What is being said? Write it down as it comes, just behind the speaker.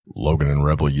Logan and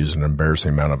Rebel use an embarrassing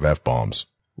amount of F-bombs.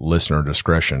 Listener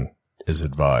discretion is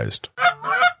advised.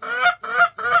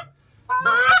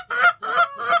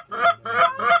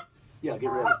 Yeah, get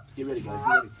ready. Get ready,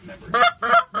 guys. Get ready.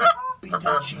 Beat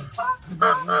them cheeks.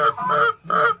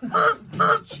 Beat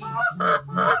them cheeks.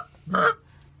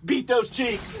 Beat those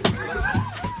cheeks.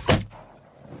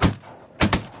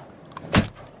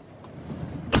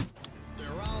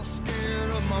 They're all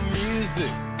scared of my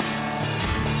music.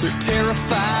 They're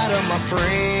terrified of my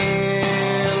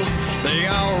friends. They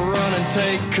all run and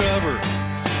take cover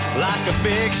like a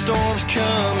big storm's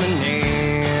coming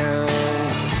in.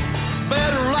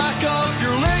 Better lock up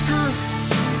your liquor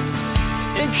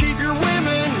and keep your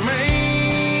women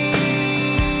mean.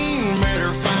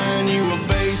 Better find you a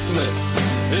basement.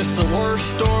 It's the worst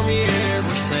storm you ever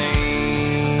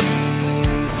seen.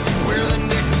 We're the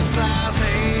nickel-sized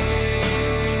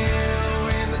hell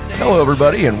in the day. Hello,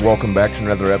 everybody, and welcome back to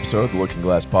another episode of the Looking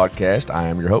Glass Podcast. I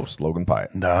am your host, Logan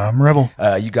Pyatt. And I'm Rebel.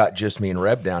 You got just me and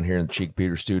Reb down here in the Cheek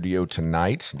Peter studio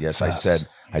tonight. Yes, I said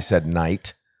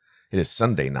night. It is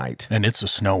Sunday night. And it's a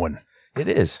snowing. It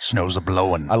is. Snow's a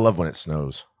blowing. I love when it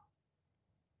snows.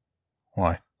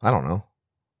 Why? I don't know.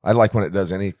 I like when it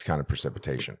does any kind of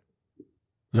precipitation.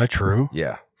 Is that true?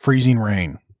 Yeah. Freezing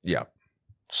rain. Yeah.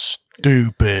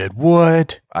 Stupid.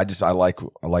 What? I like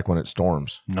when it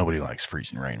storms. Nobody likes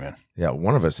freezing rain, man. Yeah,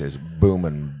 one of us is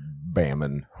booming,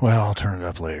 bamming. Well, I'll turn it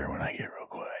up later when I get real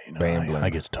quiet. You know, Bambling. I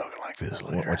get to talking like this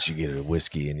later. Once you get a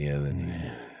whiskey in you,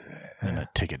 then And I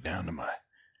take it down to my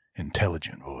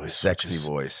intelligent voice. sexy which is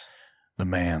voice. The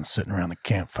man sitting around the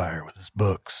campfire with his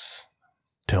books,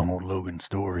 telling old Logan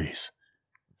stories.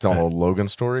 Telling old Logan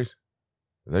stories? Is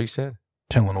that what you said?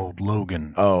 Telling old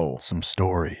Logan some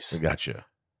stories. I gotcha.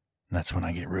 And that's when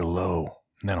I get real low.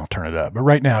 And then I'll turn it up. But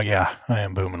right now, yeah, I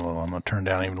am booming a little. I'm going to turn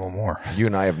down even a little more. You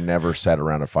and I have never sat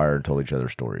around a fire and told each other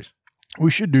stories.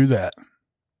 We should do that.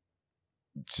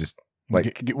 It's just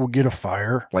like We'll get a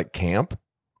fire. like camp.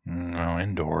 No,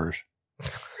 indoors.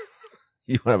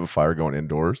 You want to have a fire going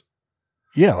indoors?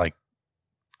 Yeah, like,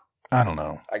 I don't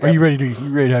know. I got- Are you ready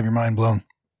to have your mind blown?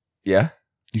 Yeah.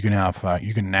 You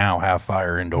can now have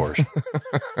fire indoors.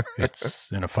 It's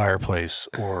in a fireplace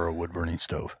or a wood burning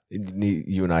stove.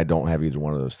 You and I don't have either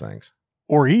one of those things.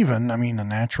 Or even, a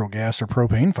natural gas or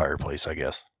propane fireplace, I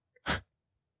guess.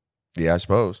 Yeah, I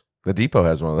suppose. The depot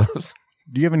has one of those.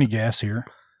 Do you have any gas here?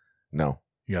 No.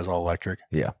 You guys all electric?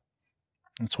 Yeah.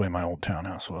 That's the way my old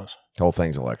townhouse was. The whole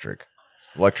thing's electric.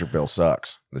 Electric bill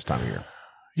sucks this time of year.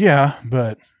 Yeah,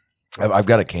 but I've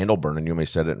got a candle burning. You may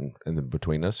set it in the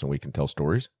between us and we can tell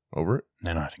stories over it.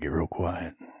 then I have to get real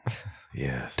quiet.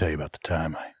 Yes. Tell you about the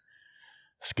time I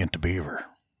skimped a beaver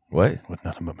What? with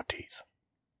nothing but my teeth.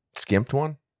 Skimped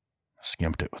one?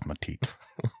 Skimped it with my teeth.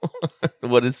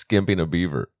 What is skimping a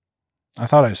beaver? I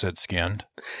thought I said skinned.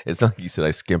 It's not like you said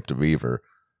I skimped a beaver.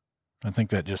 I think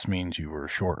that just means you were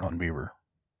short on beaver.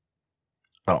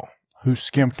 Oh. Who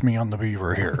skimped me on the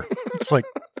beaver here? It's like,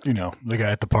 the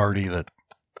guy at the party that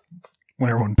when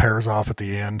everyone pairs off at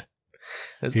the end,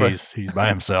 he's by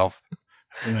himself.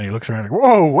 And then he looks around like,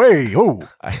 whoa, wait, oh,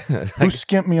 who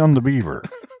skimped me on the beaver?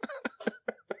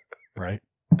 Right?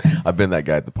 I've been that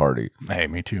guy at the party. Hey,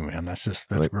 me too, man. That's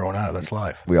Like- growing up. That's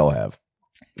life. We all have.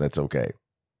 That's okay.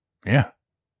 Yeah.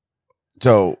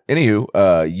 So,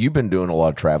 anywho, you've been doing a lot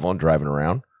of traveling, driving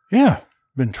around. Yeah.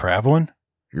 Been traveling.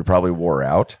 You're probably wore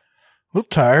out. A little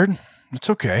tired. It's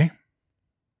okay.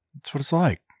 That's what it's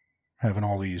like, having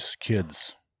all these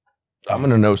kids. I'm going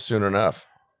to know soon enough.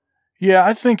 Yeah,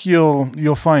 I think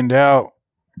you'll find out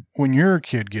when your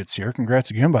kid gets here.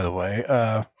 Congrats again, by the way.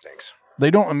 Thanks.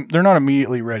 They're not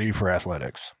immediately ready for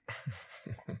athletics.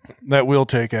 That will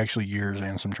take actually years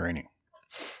and some training.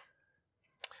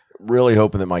 Really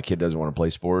hoping that my kid doesn't want to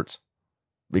play sports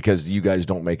because you guys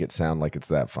don't make it sound like it's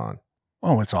that fun.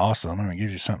 Oh, it's awesome. it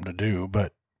gives you something to do.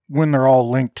 But when they're all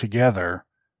linked together,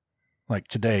 like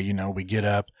today, we get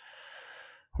up,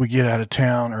 we get out of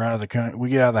town or out of the country, we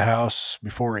get out of the house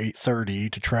before 8:30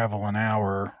 to travel an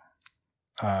hour.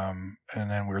 And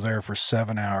then we're there for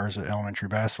 7 hours at elementary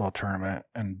basketball tournament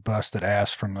and busted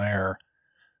ass from there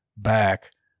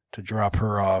back to drop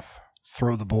her off,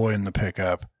 throw the boy in the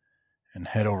pickup, and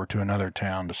head over to another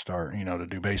town to start, to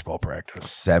do baseball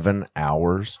practice. 7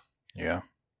 hours Yeah.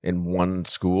 in one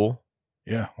school?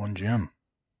 Yeah. One gym.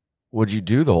 What'd you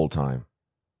do the whole time?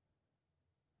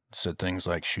 Said things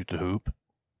like shoot the hoop,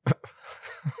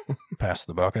 pass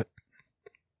the bucket,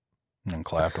 and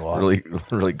clapped a lot.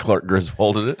 Really Clark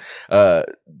Griswolded it.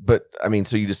 But,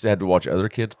 so you just had to watch other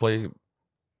kids play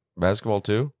basketball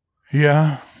too?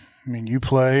 Yeah. You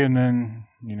play and then,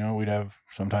 we'd have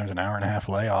sometimes an hour and a half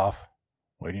layoff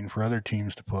waiting for other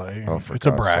teams to play. Oh, for it's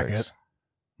a God's bracket. sakes.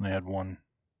 They had one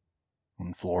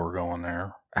floor going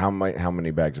there. How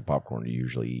many bags of popcorn do you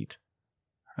usually eat?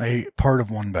 I ate part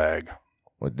of one bag.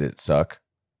 What, did it suck?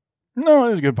 No,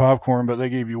 it was good popcorn, but they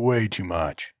gave you way too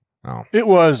much. Oh, It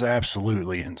was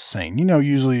absolutely insane.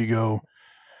 Usually you go,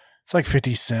 it's like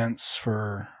 50 cents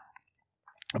for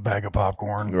a bag of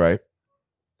popcorn. right.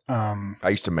 Of I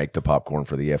used to make the popcorn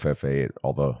for the FFA at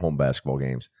all the home basketball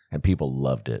games, and people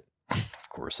loved it.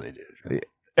 course they did. Yeah.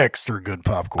 Extra good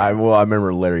popcorn. I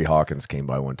remember Larry Hawkins came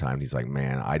by one time. And he's like,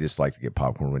 "Man, I just like to get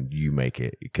popcorn when you make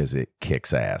it because it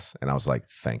kicks ass." And I was like,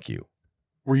 "Thank you."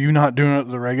 Were you not doing it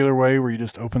the regular way where you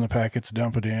just open the packets,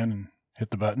 dump it in, and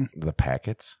hit the button? The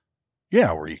packets?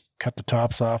 Yeah, where you cut the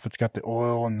tops off. It's got the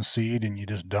oil and the seed, and you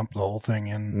just dump the whole thing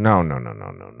in. No.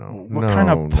 What kind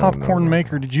of popcorn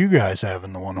maker did you guys have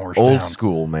in the one horse Old town?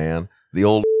 school, man. The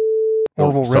old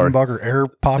Orville sorry. Redenbacher air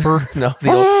popper. No,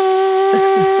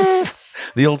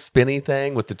 the old spinny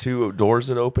thing with the two doors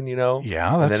that open, Yeah,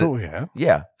 And that's then what we have.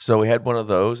 Yeah. So we had one of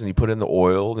those, and you put in the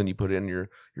oil, then you put in your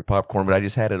popcorn, but I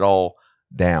just had it all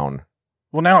down.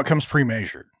 Well, now it comes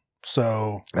pre-measured.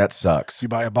 So That sucks. you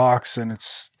buy a box, and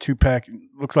it's 2-pack.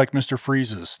 Looks like Mr.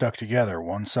 Freeze's stuck together.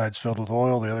 One side's filled with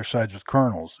oil, the other side's with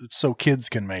kernels. It's so kids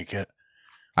can make it.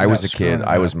 I was a Without screwing kid. it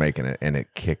I up. was making it, and it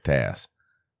kicked ass.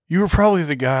 You were probably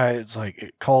the guy. It's like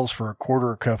it calls for a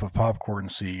quarter cup of popcorn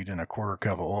seed and a quarter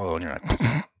cup of oil, and you're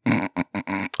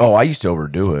like, Oh, I used to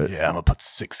overdo it. "Yeah, I'm gonna put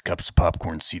 6 cups of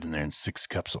popcorn seed in there and 6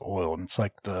 cups of oil." And it's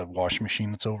like the washing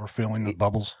machine that's overfilling with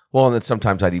bubbles. Well, and then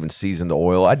sometimes I'd even season the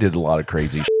oil. I did a lot of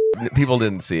crazy shit. People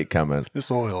didn't see it coming. This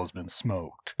oil has been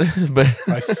smoked. But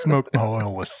I smoked my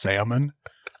oil with salmon,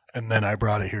 and then I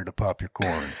brought it here to pop your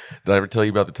corn. did I ever tell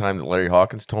you about the time that Larry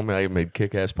Hawkins told me I made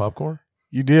kick-ass popcorn?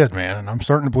 You did, man, and I'm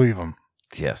starting to believe him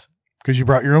Yes. because you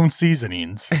brought your own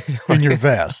seasonings in your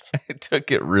vest. I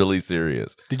took it really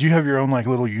serious. Did you have your own like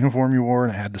little uniform you wore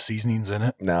and it had the seasonings in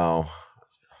it? No,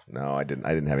 I didn't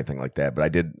have anything like that, but I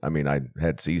did. I mean, I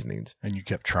had seasonings. And you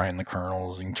kept trying the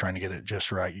kernels and trying to get it just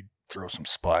right. You throw some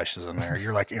splashes in there.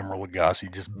 You're like Emerald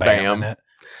Lagasse, just Bam. bamming it.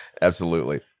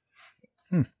 Absolutely.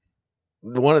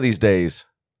 One of these days,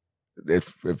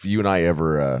 if you and I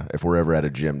ever, if we're ever at a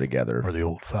gym together Or the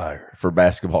old fire. for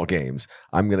basketball games,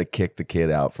 I'm going to kick the kid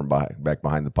out from back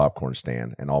behind the popcorn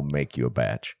stand, and I'll make you a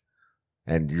batch.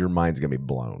 And your mind's going to be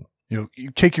blown. You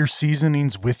take your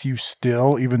seasonings with you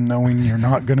still, even knowing you're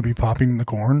not going to be popping the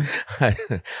corn.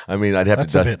 I mean, I'd have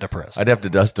That's to a bit depressing. I'd have to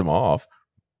dust them off.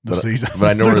 The season, but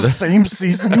I know they're where the the- same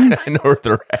seasonings. I know where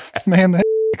they're at. Man, that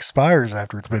expires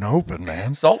after it's been open,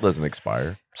 man. Salt doesn't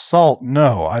expire. Salt,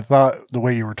 no. I thought the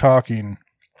way you were talking,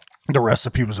 the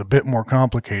recipe was a bit more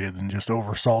complicated than just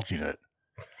over salting it.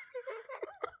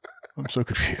 I'm so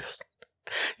confused.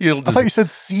 You'll I thought you just, said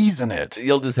season it.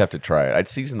 you'll just have to try it. I'd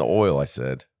season the oil, I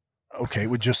said. Okay,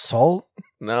 with just salt?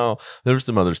 No, there's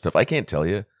some other stuff. I can't tell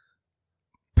you.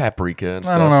 Paprika and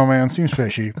stuff. I don't know, man. Seems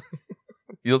fishy.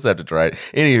 You'll just have to try it.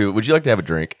 Anywho, would you like to have a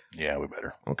drink? Yeah, we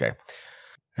better. Okay.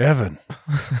 Evan.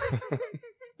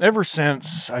 Ever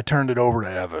since I turned it over to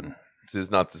Evan, This is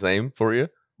not the same for you?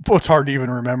 well, it's hard to even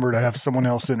remember to have someone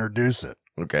else introduce it.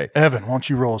 Okay. Evan, why don't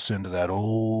you roll us into that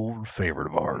old favorite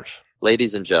of ours?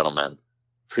 Ladies and gentlemen,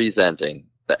 presenting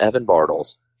the Evan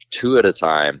Bartles 2 at a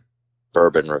time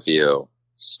bourbon review,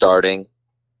 starting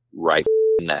right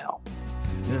now.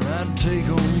 And I'd take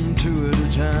 'em 2 at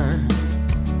a time.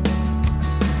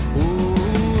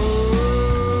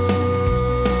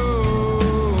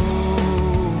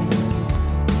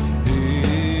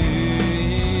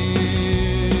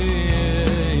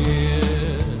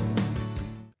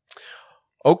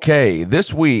 Okay,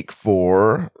 this week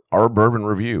for our bourbon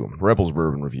review, Rebels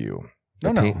bourbon review,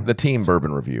 the team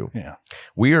bourbon review. Yeah.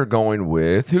 We are going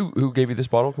with who gave you this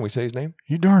bottle? Can we say his name?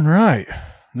 You darn right.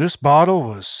 This bottle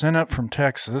was sent up from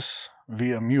Texas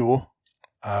via mule.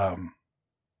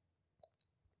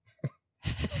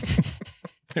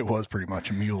 It was pretty much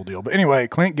a mule deal. But anyway,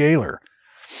 Clint Gaylor.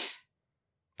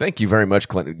 Thank you very much,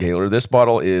 Clinton Gaylor. This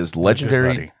bottle is Good legendary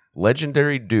buddy.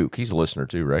 Legendary Duke. He's a listener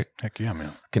too, right? Heck yeah,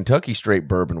 man. Kentucky straight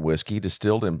bourbon whiskey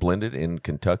distilled and blended in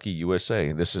Kentucky,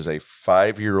 USA. This is a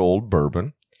 5-year-old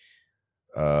bourbon.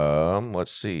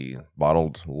 Let's see.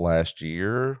 Bottled last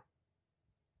year.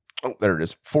 Oh, there it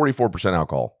is. 44%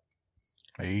 alcohol.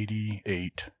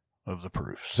 88 of the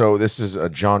proofs. So this is a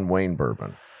John Wayne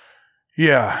bourbon.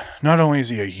 Yeah, not only is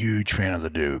he a huge fan of the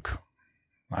Duke,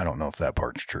 I don't know if that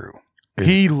part's true.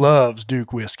 He loves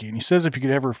Duke whiskey, and he says if you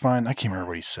could ever find, I can't remember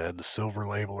what he said, the silver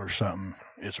label or something,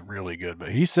 it's really good.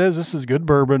 But he says this is good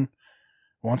bourbon,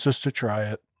 wants us to try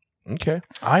it. Okay.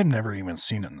 I've never even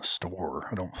seen it in the store,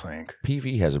 I don't think.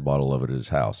 PV has a bottle of it at his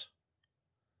house.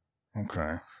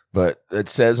 Okay. But it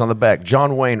says on the back,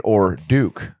 John Wayne, or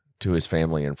Duke, to his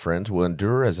family and friends, will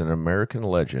endure as an American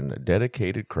legend, a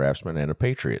dedicated craftsman, and a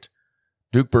patriot.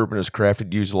 Duke Bourbon is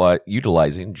crafted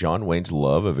utilizing John Wayne's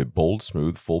love of a bold,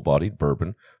 smooth, full-bodied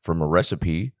bourbon from a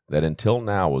recipe that until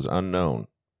now was unknown.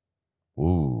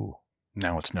 Ooh.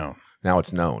 Now it's known. Now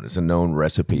it's known. It's a known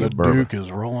recipe The of bourbon. Duke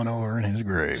is rolling over in his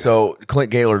grave. So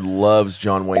Clint Gaylord loves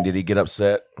John Wayne. Did he get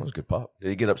upset? That was a good pop. Did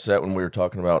he get upset when we were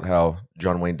talking about how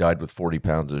John Wayne died with 40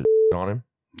 pounds of on him?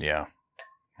 Yeah.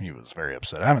 He was very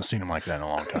upset. I haven't seen him like that in a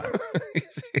long time.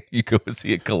 You go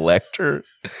see a collector?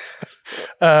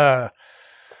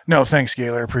 No, thanks,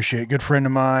 Gaylor. Appreciate it. Good friend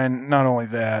of mine. Not only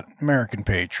that, American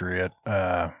patriot,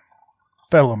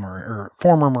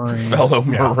 former Marine. Fellow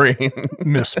Yeah, Marine.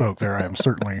 misspoke there. I am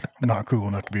certainly not cool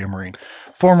enough to be a Marine.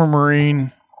 Former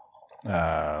Marine,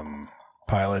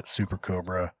 pilot, Super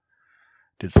Cobra,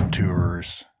 did some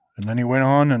tours, and then he went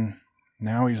on, and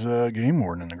now he's a game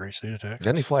warden in the great state of Texas.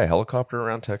 Didn't he fly a helicopter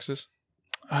around Texas?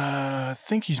 I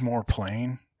think he's more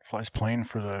plane. Flies plane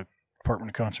for the Department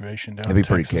of Conservation down That'd be in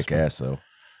pretty Texas. kick-ass, though.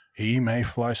 He may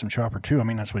fly some chopper, too. I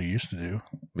mean, that's what he used to do.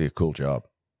 Be a cool job.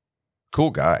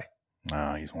 Cool guy.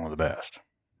 He's one of the best.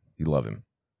 You love him.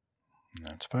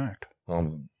 That's a fact. Well,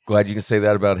 I'm glad you can say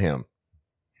that about him.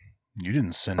 You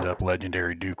didn't send up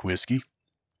legendary Duke whiskey.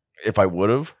 If I would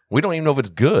have, we don't even know if it's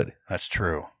good. That's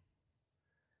true.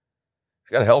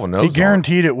 He's got a hell of a nose. He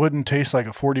guaranteed it wouldn't taste like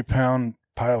a 40-pound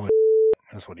pile of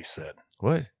That's what he said.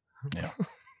 What? Yeah.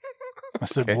 I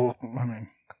said, Okay.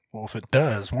 well, if it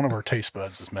does, one of our taste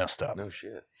buds is messed up. No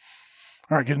shit.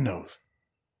 All right, get a nose.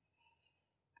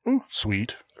 Ooh,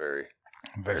 sweet. Very,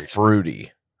 Very sweet.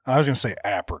 fruity. I was going to say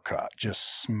apricot,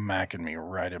 just smacking me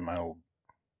right in my old...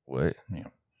 What? Yeah.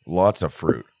 Lots of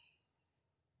fruit.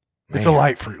 It's a Man.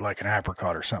 light fruit, like an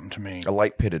apricot or something to me. A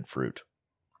light pitted fruit.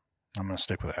 I'm going to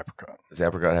stick with apricot. Does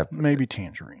apricot have? Maybe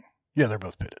tangerine. Yeah, they're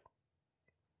both pitted.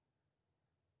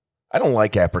 I don't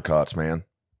like apricots, man.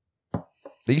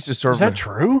 They used to serve Is that them.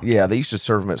 true? Yeah, they used to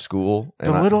serve them at school.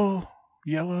 The little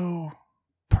yellow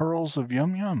pearls of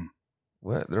yum yum.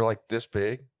 What? They're like this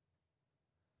big?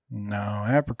 No,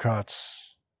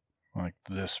 apricots like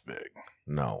this big,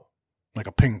 No. like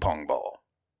a ping pong ball.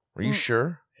 Are you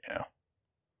sure? Yeah.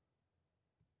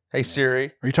 Hey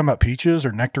Siri, Are you talking about peaches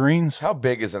or nectarines? how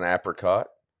big is an apricot?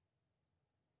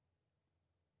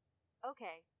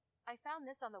 Okay. I found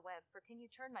this on the web for Can You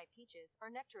Turn My Peaches or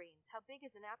Nectarines? How big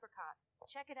is an apricot?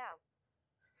 Check it out.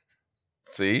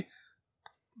 See?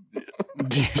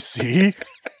 Do you see?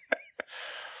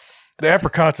 The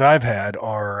apricots I've had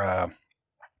are,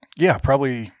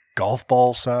 probably golf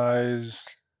ball size.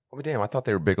 Oh damn! I thought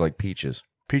they were big like peaches.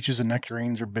 Peaches and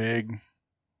nectarines are big.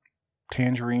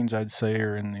 Tangerines, I'd say,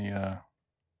 are in the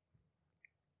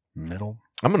middle.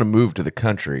 I'm gonna move to the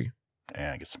country.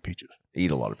 Yeah, get some peaches.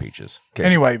 Eat a lot of peaches. Okay.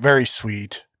 Anyway, very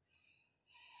sweet.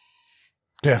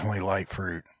 Definitely light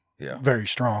fruit. Yeah. Very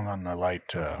strong on the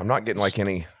light I'm not getting like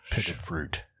any pitted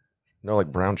fruit. no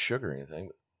like brown sugar or anything.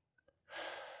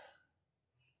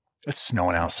 It's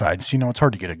snowing outside, so it's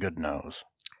hard to get a good nose.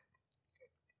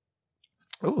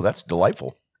 Oh, that's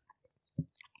delightful.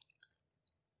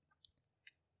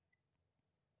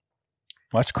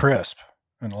 Well, that's crisp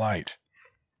and light.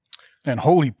 And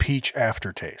holy peach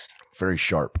aftertaste. Very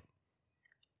sharp.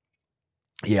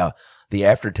 Yeah, the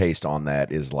aftertaste on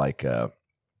that is like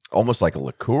almost like a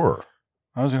liqueur.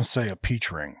 I was going to say a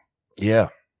peach ring. Yeah.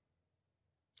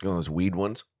 You know those weed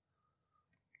ones?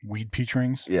 Weed peach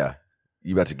rings. Yeah.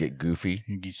 You about to get goofy?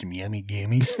 You get some yummy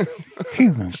gammies.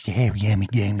 Who wants to have yummy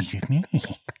gammies with me?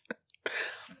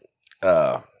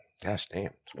 Gosh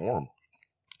damn, it's warm.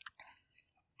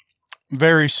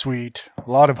 Very sweet. A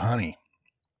lot of honey.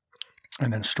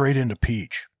 And then straight into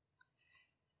peach.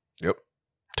 Yep.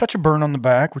 Touch of burn on the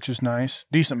back, which is nice.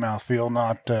 Decent mouthfeel.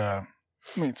 Not,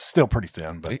 it's still pretty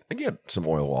thin, but I get some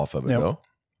oil off of it Yep. though.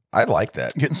 I like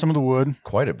that getting some of the wood.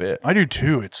 quite a bit. I do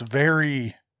too. It's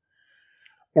very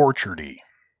orchardy.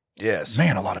 Yes.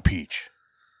 Man, a lot of peach.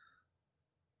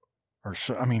 Or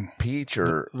so, Peach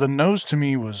or the nose to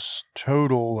me was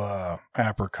total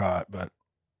apricot, but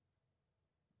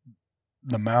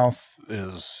the mouth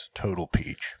is total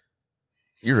peach.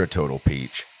 you're a total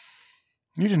peach.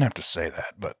 You didn't have to say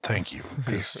that, but thank you.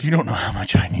 'Cause you don't know how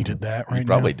much I needed that right You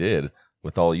probably now. did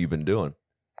with all you've been doing.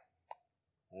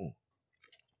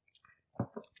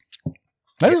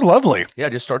 That is lovely. Yeah,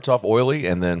 it just starts off oily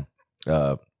and then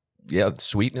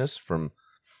sweetness from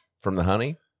the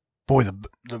honey. Boy,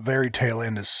 the very tail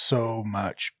end is so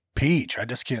much peach. I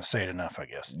just can't say it enough, I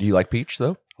guess. Do you like peach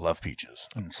though? I love peaches.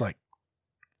 And it's like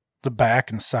the back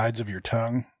and sides of your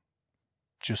tongue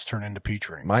just turn into peach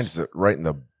rings. Mine's right in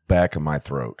the back of my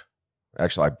throat.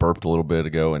 Actually, I burped a little bit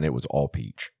ago, and it was all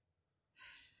peach.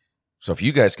 So if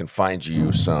you guys can find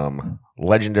you some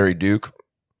Legendary Duke,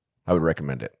 I would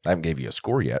recommend it. I haven't gave you a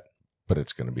score yet, but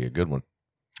it's going to be a good one.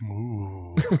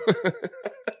 Ooh.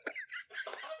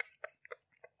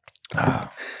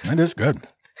 That is good.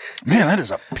 Man, that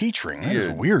is a peach ring. That is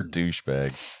You weird.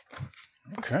 douchebag.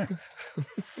 Okay.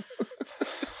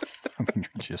 I mean, you're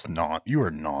just you are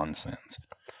nonsense.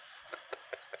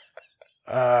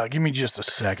 Give me just a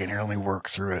second here. Let me work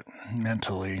through it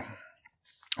mentally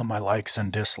on my likes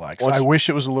and dislikes. I wish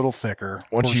it was a little thicker.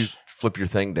 Once you flip your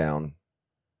thing down.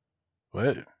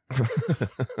 What?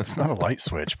 It's not a light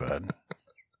switch, bud.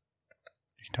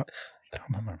 You talking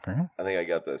about my parent? I think I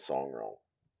got that song wrong.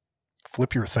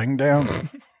 Flip your thing down?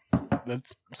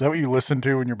 Is that what you listen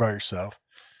to when you're by yourself?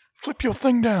 Flip your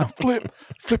thing down.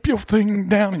 Flip your thing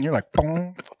down. And you're like,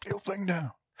 boom, flip your thing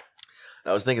down.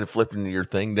 I was thinking of flipping your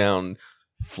thing down,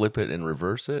 flip it and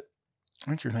reverse it.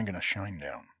 I think you're thinking of Shine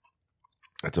Down.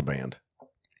 That's a band.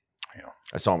 Yeah.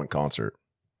 I saw them in concert.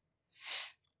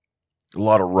 A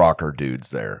lot of rocker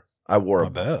dudes there. I wore I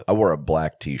bet. a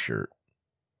black t-shirt.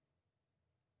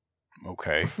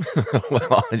 Okay.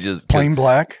 Well, I just Plain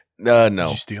black? No. Did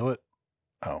you steal it?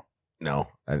 Oh. No.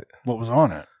 What was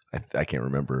on it? I can't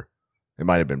remember. It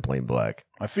might have been plain black.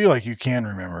 I feel like you can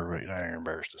remember, but I'm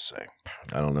embarrassed to say.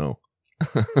 I don't know.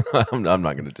 I'm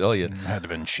not going to tell you. It had to have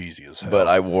been cheesy as hell. But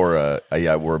I wore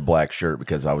a black shirt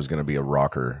because I was going to be a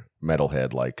rocker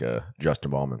metalhead like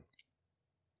Justin Ballman.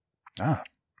 Ah.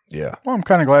 Yeah. Well, I'm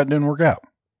kind of glad it didn't work out.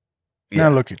 Yeah. Now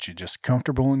look at you, just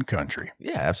comfortable in country.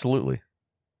 Yeah, absolutely.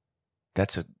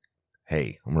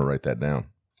 Hey, I'm going to write that down.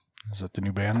 Is that the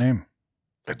new band name?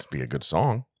 That'd be a good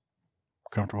song.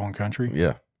 Comfortable in country?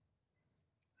 Yeah.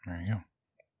 There you go.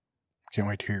 Can't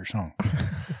wait to hear your song.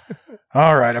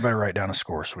 All right, I better write down a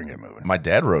score so we can get moving. My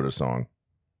dad wrote a song.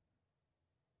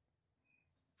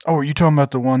 Oh, are you talking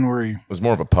about the one where he It was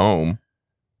more of a poem.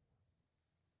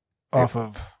 off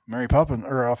of Mary Poppins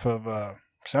or off of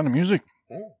Sound of Music?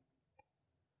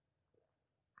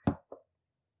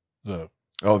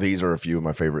 These are a few of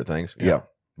my favorite things. Yeah.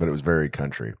 But it was very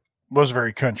country. Was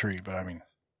very country, but I mean,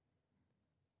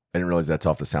 I didn't realize that's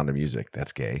off the Sound of Music.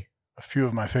 That's gay. a few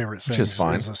of my favorite things Which is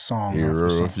fine. is a song. Here off the are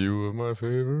song. a few of my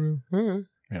favorite.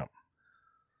 Yeah.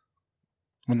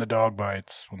 When the dog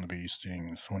bites, when the bee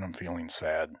stings, when I'm feeling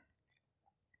sad.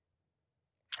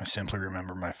 I simply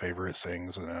remember my favorite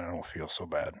things and then I don't feel so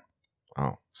bad.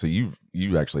 Oh, so you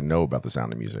actually know about the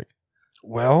Sound of Music.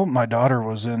 Well, my daughter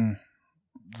was in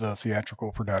the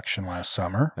theatrical production last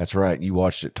summer. That's right. You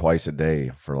watched it twice a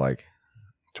day for like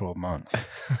 12 months.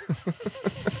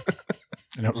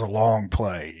 And it was a long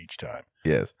play each time.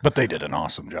 Yes. But they did an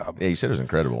awesome job. Yeah, you said it was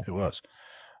incredible. It was.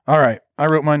 All right. I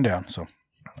wrote mine down, so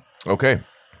Okay.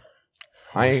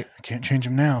 I can't change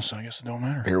them now, so I guess it don't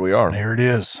matter. Here we are. There it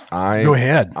is. Go Go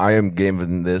ahead. I am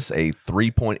giving this a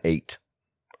 3.8.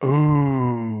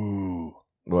 Ooh.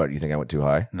 What, you think I went too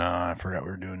high? No, I forgot we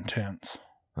were doing tenths.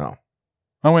 Oh.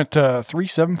 I went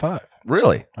 3.75.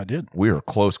 Really? I did. We were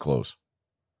close.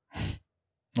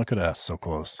 Look at us, so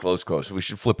close. Close. We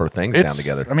should flip our things down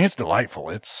together. I mean, it's delightful.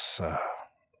 It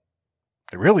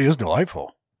really is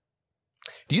delightful.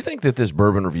 Do you think that this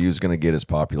bourbon review is going to get as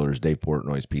popular as Dave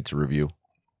Portnoy's pizza review?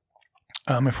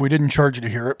 If we didn't charge you to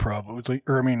hear it, probably.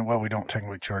 Or, I mean, well, we don't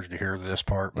technically charge you to hear this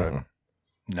part, but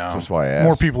no. That's why I asked.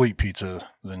 More people eat pizza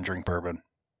than drink bourbon.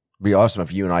 It'd be awesome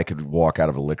if you and I could walk out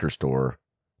of a liquor store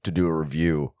to do a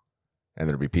review and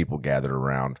there'd be people gathered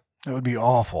around. That would be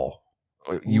awful.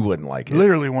 You wouldn't like it.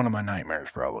 Literally one of my nightmares,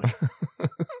 probably.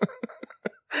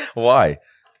 Why?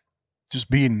 Just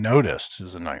being noticed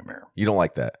is a nightmare. You don't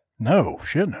like that? No,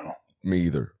 shit, no. Me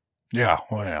either. Yeah,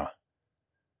 well, yeah.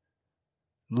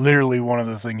 Literally one of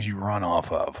the things you run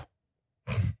off of.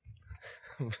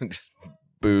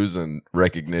 Booze and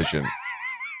recognition.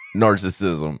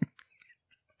 Narcissism.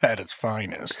 At its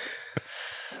finest.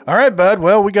 All right, bud.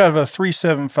 Well, we got a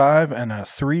 3.75 and a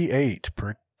 3.8.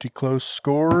 Pretty close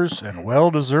scores and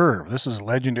well-deserved. This is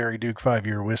Legendary Duke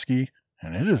 5-year whiskey,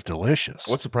 and it is delicious.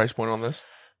 What's the price point on this?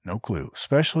 No clue.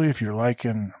 Especially if you're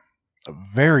liking a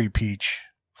very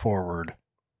peach-forward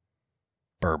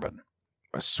bourbon.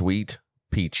 A sweet,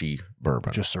 peachy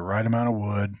bourbon. Just the right amount of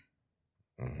wood.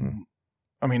 Mm-hmm.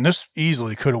 I mean, this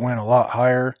easily could have went a lot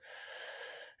higher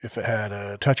if it had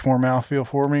a touch more mouthfeel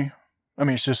for me. I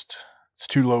mean, it's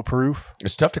too low proof.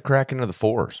 It's tough to crack into the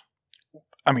 4s.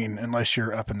 I mean, unless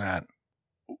you're up in that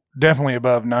definitely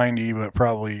above 90, but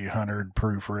probably 100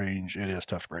 proof range, it is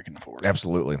tough to break into 4s.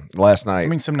 Absolutely. Last night. I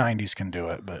mean, some 90s can do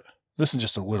it, but this is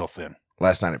just a little thin.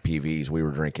 Last night at PV's, we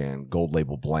were drinking Gold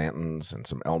Label Blanton's and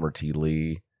some Elmer T.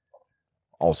 Lee.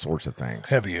 all sorts of things.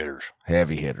 Heavy hitters.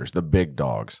 Heavy hitters, the big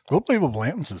dogs. Gold Label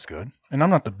Blanton's is good. And I'm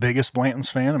not the biggest Blanton's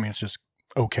fan. I mean, it's just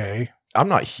okay. I'm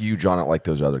not huge on it like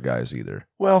those other guys either.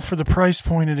 Well, for the price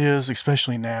point it is,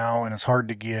 especially now, and it's hard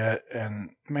to get.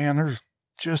 And, man, there's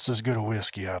just as good a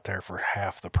whiskey out there for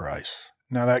half the price.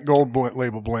 Now, that Gold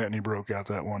Label Blanton he broke out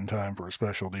that one time for a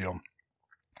special deal.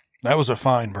 That was a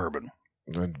fine bourbon.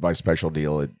 By special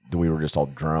deal, we were just all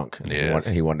drunk. And Yes.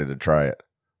 he wanted to try it.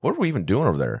 What were we even doing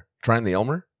over there? Trying the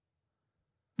Elmer?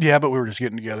 Yeah, but we were just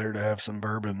getting together to have some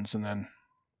bourbons. And then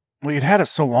we had it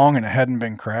so long and it hadn't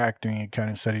been cracked. And he kind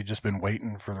of said he'd just been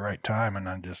waiting for the right time. And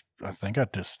I think I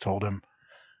just told him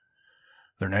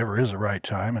there never is a right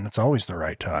time and it's always the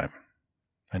right time.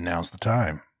 And now's the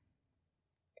time.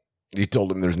 You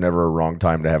told him there's never a wrong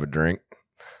time to have a drink.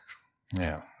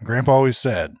 Yeah. Grandpa always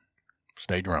said,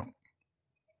 stay drunk.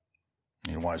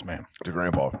 You're a wise man. To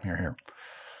Grandpa. Here.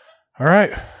 All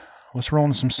right. Let's roll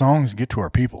into some songs and get to our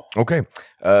people Okay.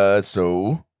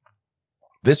 So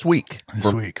this week, this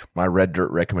for week. my Red Dirt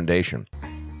recommendation.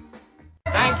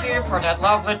 Thank you for that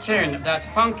lovely tune. That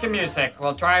funky music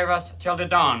will drive us till the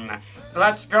dawn.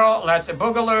 Let's go, let's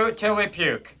boogaloo till we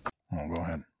puke. Oh, go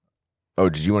ahead. Oh,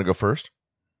 did you want to go first?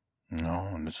 No,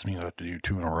 and this means I have to do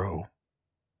 2 in a row.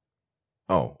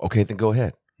 Oh, okay, then go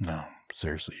ahead. No,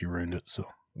 seriously, you ruined it. So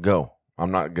Go. I'm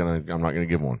not gonna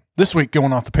give one. this week,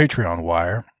 going off the Patreon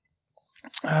wire.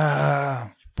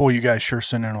 Boy, you guys sure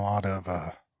send in a lot of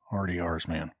RDRs,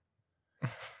 man.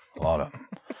 A lot of them.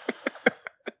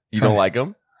 You don't like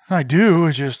them? I do.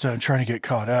 It's just trying to get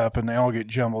caught up, and they all get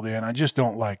jumbled in. I just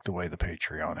don't like the way the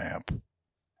Patreon app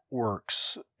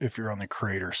works if you're on the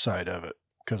creator side of it,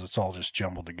 because it's all just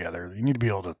jumbled together. You need to be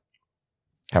able to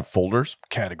Have folders?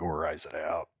 categorize it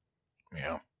out.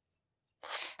 Yeah.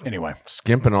 Anyway,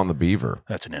 Skimping on the beaver.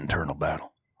 that's an internal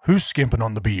battle. Who's skimping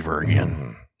on the beaver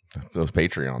again? Those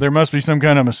Patreons. There must be some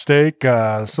kind of mistake.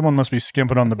 Someone must be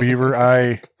skimping on the beaver.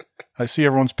 I see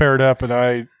everyone's paired up, and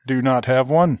I do not have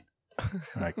one.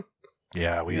 We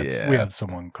had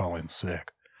someone call in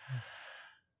sick.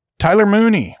 Tyler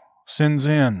Mooney sends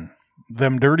in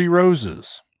Them Dirty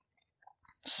Roses,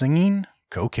 singing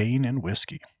cocaine and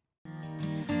whiskey.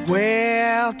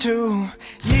 Well, 2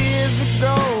 years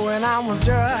ago when I was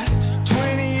just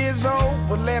 20 years old,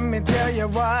 but let me tell you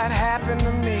what happened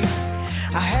to me.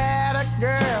 I had a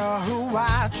girl who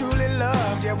I truly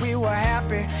loved, yeah, we were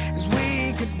happy as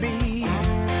we could be.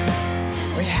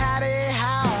 We had a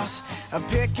house, a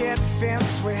picket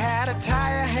fence, we had a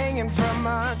tire hanging from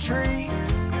a tree.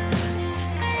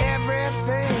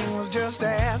 Everything was just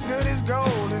as good as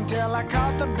gold until I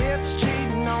caught the bitch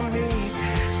cheating on me.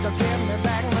 So give me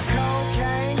back my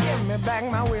cocaine, give me back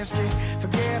my whiskey.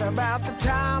 Forget about the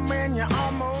time when you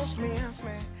almost missed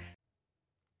me.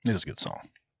 It is a good song.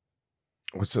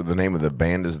 What's the name of the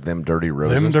band? Is Them Dirty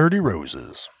Roses? Them Dirty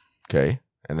Roses, Okay.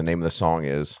 And the name of the song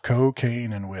is?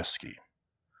 cocaine and whiskey.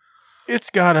 It's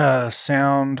got a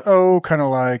sound, kind of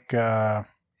like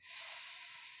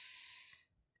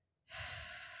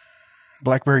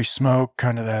Blackberry Smoke,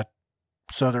 kind of that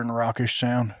southern rockish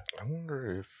sound. I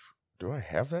wonder if... Do I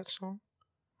have that song?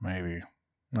 Maybe. I'm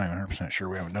not even 100% sure.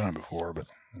 We haven't done it before, but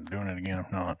I'm doing it again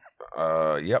if not.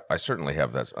 Yep, I certainly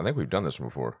have that. I think we've done this one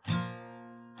before.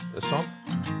 This song?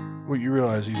 Well, you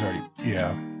realize he's already...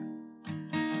 Yeah.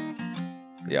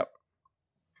 Yep.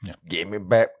 Yeah. Give me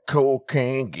back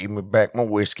cocaine, give me back my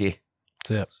whiskey.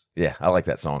 That's it. Yeah, I like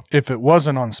that song. If it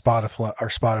wasn't on Spotify, our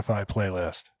Spotify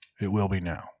playlist, it will be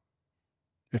now.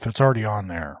 If it's already on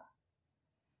there,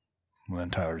 well,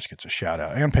 then Tyler just gets a shout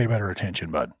out and pay better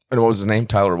attention, bud. And what was his name?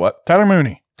 Tyler what? Tyler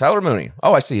Mooney. Tyler Mooney.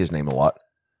 Oh, I see his name a lot.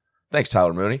 Thanks,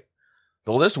 Tyler Mooney.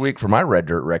 Well, this week for my Red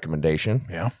Dirt recommendation,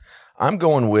 Yeah. I'm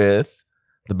going with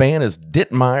the band is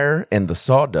Dittmeyer and the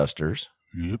Sawdusters.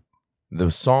 Yep. The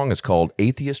song is called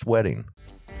Atheist Wedding.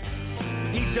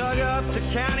 He dug up the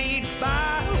county to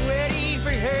buy a wedding for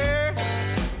her.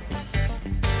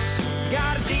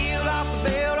 Got a deal off the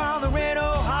bill on the rental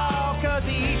hall, cause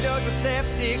he dug the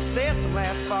septic system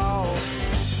last fall.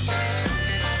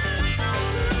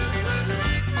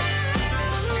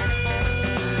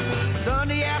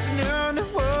 Sunday afternoon, there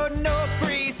wasn't no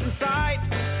priest in sight.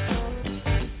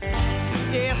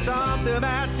 Yeah, something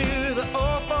about to the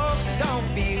old folks don't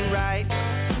feel right.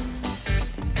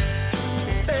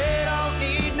 They don't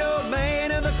need no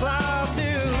man in the cloud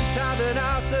to tie the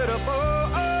knots to the bow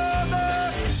of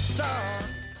the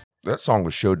songs. That song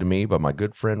was showed to me by my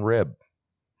good friend Reb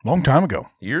Long time ago.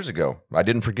 years ago. I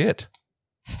didn't forget.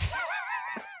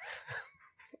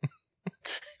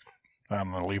 I'm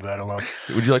going to leave that alone.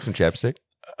 Would you like some chapstick?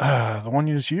 The one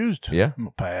you just used. Yeah. I'm going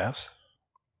to pass.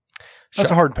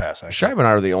 That's a hard pass. Actually. Shive and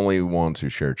I are the only ones who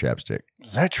share chapstick.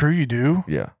 Is that true? You do?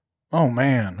 Yeah. Oh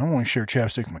man, I only share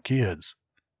chapstick with my kids.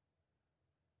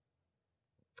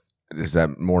 Is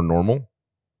that more normal?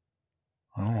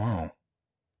 I don't know.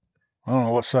 I don't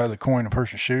know what side of the coin a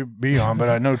person should be on, but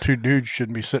I know two dudes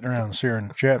shouldn't be sitting around sharing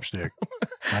chapstick.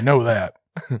 I know that.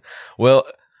 Well,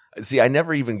 see, I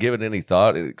never even give it any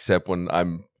thought except when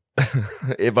I'm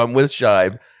if I'm with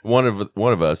Shive, one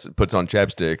of us puts on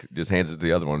chapstick, just hands it to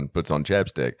the other one, puts on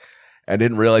chapstick. I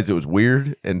didn't realize it was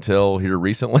weird until here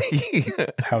recently.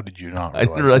 How did you not I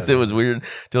didn't realize it was weird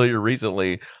until here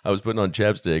recently. I was putting on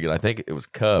chapstick, and I think it was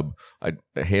Cub. I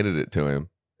handed it to him,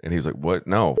 and he's like, "What?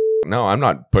 No, I'm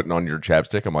not putting on your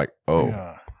chapstick." I'm like, "Oh,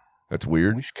 Yeah. that's At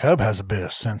weird." least Cub has a bit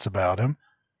of sense about him.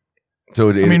 So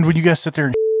I mean, when you guys sit there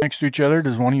and next to each other,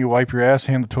 does one of you wipe your ass,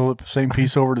 hand the toilet same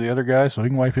piece over to the other guy so he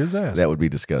can wipe his ass? that would be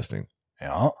disgusting.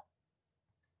 Yeah.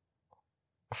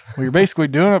 Well, you're basically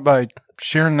doing it by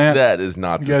sharing that. That is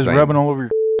not You the guys same. rubbing all over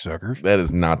your suckers. That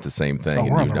is not the same thing. Oh,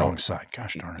 and we're on you the don't- wrong side.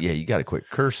 Gosh darn it. Yeah, you got to quit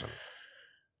cursing.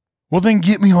 Well, then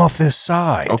get me off this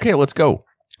side. Okay, let's go.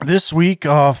 This week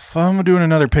off, I'm doing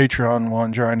another Patreon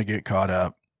one, trying to get caught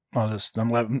up. I'm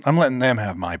letting them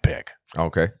have my pick.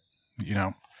 Okay. You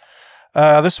know,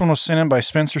 this one was sent in by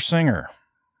Spencer Singer.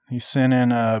 He sent in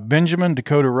Benjamin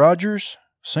Dakota Rogers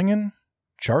singing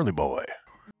Charlie Boy.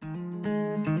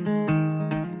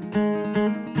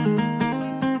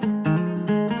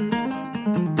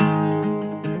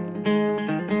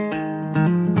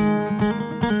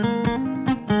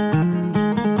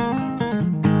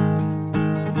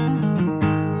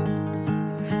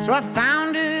 So I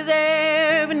found her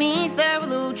there beneath that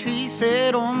willow tree.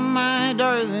 Said, "Oh my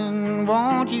darling,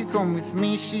 won't you come with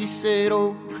me?" She said,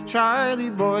 "Oh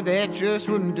Charlie boy, that just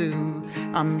wouldn't do.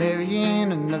 I'm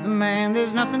marrying another man,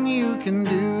 there's nothing you can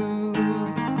do."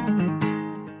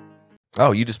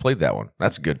 Oh, you just played that one.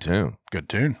 That's a good tune. Good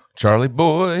tune. Charlie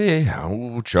Boy.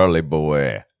 Oh, Charlie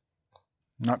Boy.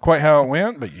 Not quite how it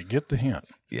went, but you get the hint.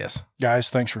 Yes. Guys,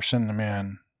 thanks for sending them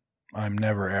in. I'm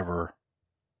never, ever,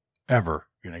 ever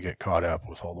going to get caught up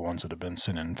with all the ones that have been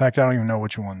sent in. In fact, I don't even know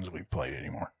which ones we've played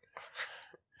anymore.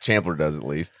 Champler does at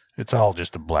least. It's all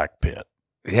just a black pit.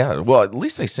 Yeah. Well, at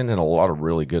least they send in a lot of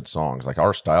really good songs, like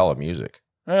our style of music.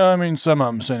 Well, I mean, some of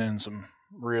them sent in some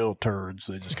real turds.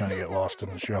 They just kind of get lost in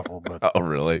the shuffle. But Oh,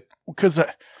 really? because I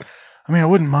mean, I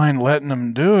wouldn't mind letting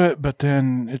them do it, but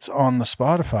then it's on the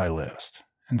Spotify list,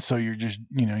 and so you're just,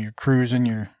 you're cruising,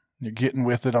 you're getting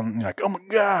with it on, you're like, oh my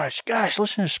gosh,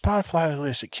 listen to the Spotify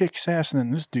list, it kicks ass, and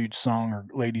then this dude's song or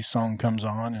lady's song comes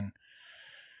on, and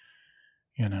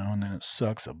and then it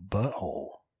sucks a butthole.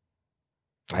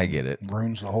 I get it.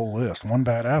 Ruins the whole list. One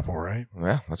bad apple, right?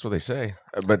 Well, that's what they say.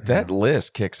 But that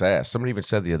list kicks ass. Somebody even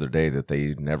said the other day that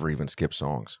they never even skip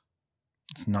songs.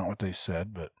 It's not what they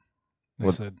said, but they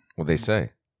What- said What they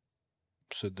say?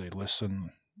 they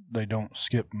listen. They don't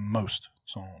skip most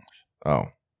songs. Oh,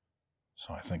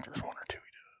 So I think there's one or two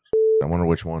I wonder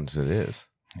which ones it is.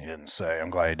 he didn't say. I'm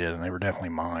glad he didn't. They were definitely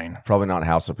mine. Probably not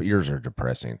House of... Yours are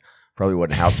depressing. Probably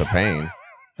wasn't House of Pain.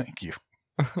 Thank you.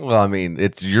 Well, I mean,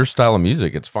 it's your style of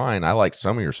music. It's fine. I like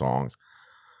some of your songs.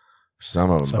 Some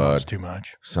of them, Some of it's but too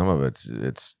much. some of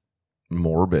it's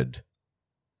morbid.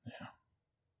 Yeah.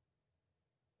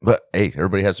 But hey,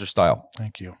 everybody has their style.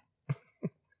 Thank you.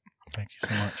 Thank you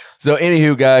so much. So,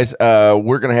 anywho, guys,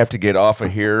 we're going to have to get off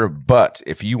of here. But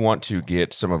if you want to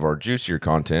get some of our juicier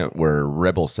content where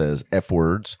Rebel says F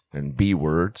words and B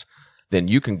words, then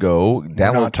you can go We're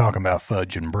download. not talking about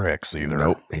fudge and bricks either.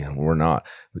 Nope, yeah, we're not.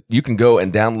 You can go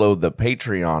and download the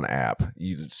Patreon app.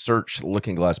 You search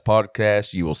Looking Glass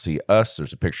Podcast. You will see us.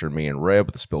 There's a picture of me and Reb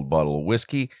with a spilled bottle of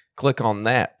whiskey. Click on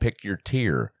that. Pick your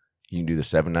tier. You can do the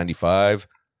 $7.95,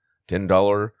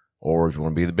 $10, or if you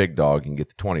want to be the big dog, you can get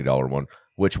the $20 one,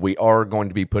 which we are going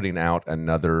to be putting out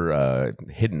another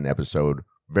hidden episode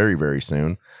very, very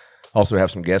soon. Also have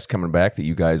some guests coming back that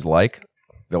you guys like.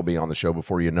 They'll be on the show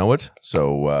before you know it.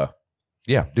 So,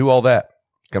 yeah, do all that.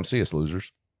 Come see us,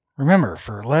 losers. Remember,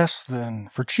 for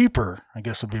cheaper, I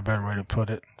guess would be a better way to put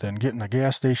it, than getting a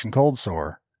gas station cold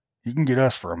sore, you can get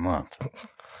us for a month.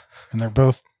 And they're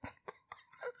both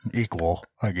equal,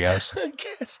 I guess. A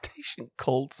gas station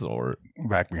cold sore.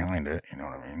 Back behind it, you know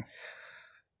what I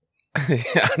mean?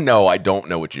 No, I don't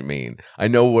know what you mean. I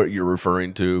know what you're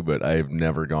referring to, but I've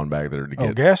never gone back there to Oh,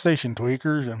 get. gas station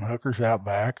tweakers and hookers out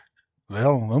back,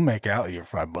 they'll make out with you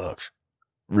for $5,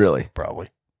 Really? probably.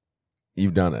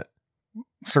 You've done it.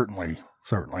 Certainly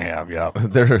have, yeah.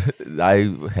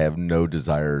 I have no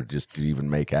desire just to even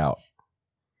make out.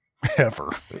 Ever.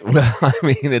 Well, I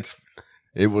mean,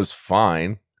 it was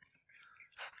fine.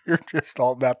 You're just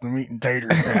all about the meat and taters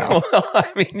now. Well,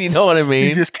 I mean, you know what I mean?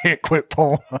 You just can't quit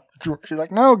pulling. She's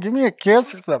like, no, give me a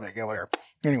kiss or something over there.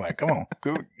 Anyway, come on.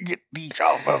 Go get these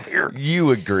off of here.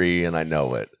 You agree, and I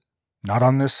know it. Not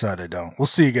on this side, I don't. We'll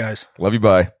see you guys. Love you,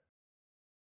 bye.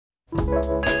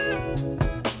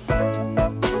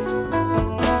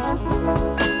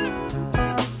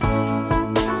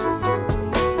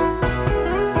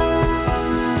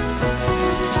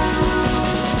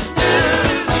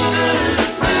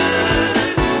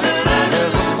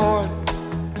 There's a port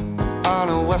on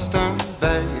a western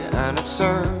bay, and it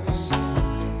serves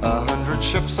 100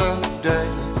 ships a day.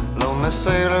 Lonely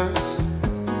sailors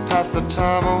pass the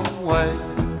time away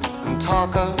and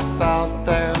talk about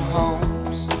their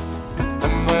homes.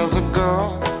 And there's a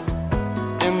girl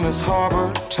in this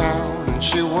harbor town, and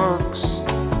she works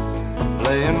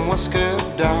laying whiskey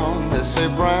down. They say,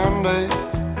 Brandy,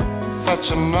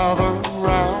 fetch another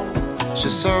round. She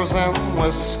serves them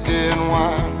whiskey and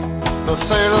wine. The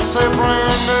sailors say,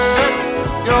 Brandy,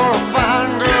 you're a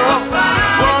fine girl.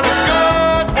 What a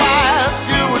good wife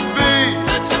you would be.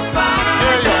 Such a fine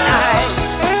girl. Your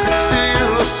eyes could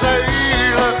steal a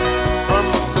sailor from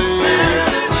the sea.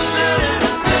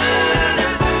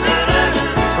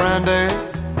 Brandy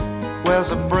wears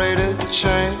a braided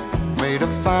chain made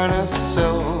of finest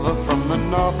silver from the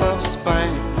north of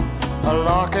Spain. A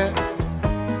locket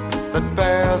that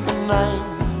bears the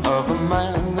name of a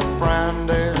man that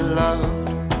Brandy loved.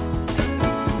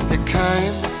 He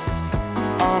came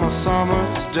on a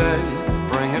summer's day,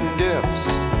 bringing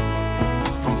gifts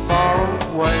from far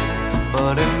away,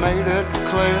 but he made it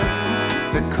clear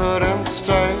he couldn't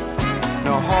stay.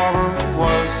 No harbor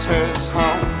was his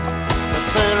home. The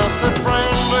sailor said,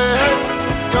 Brandy,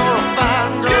 you're a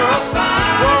fine girl.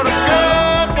 What a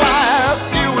good wife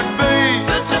you would be.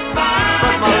 Such a fine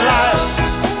but my life,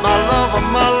 my love, and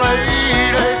my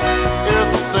lady is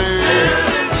the sea.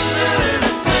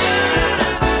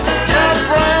 Yeah,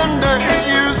 Brandy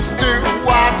used to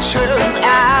watch his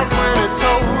eyes when he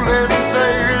told his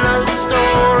sailor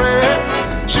story.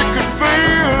 She could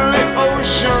feel the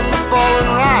ocean fall and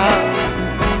rise.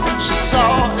 She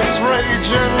saw its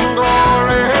raging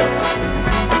glory,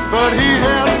 but he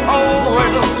had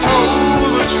always told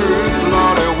the truth.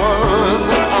 Lord, he was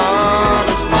an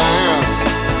honest man,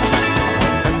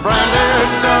 and Brandy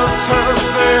does her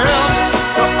best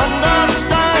to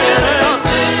understand.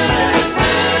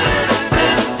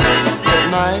 At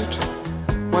night,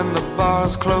 when the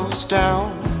bars close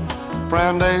down,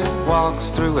 Brandy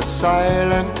walks through a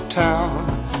silent town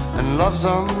and loves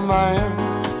a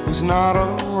man who's not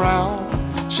around.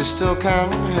 She still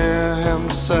can hear him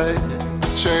say,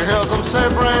 she hears him say,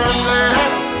 Brandy,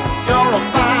 you're a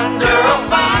fine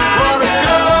girl.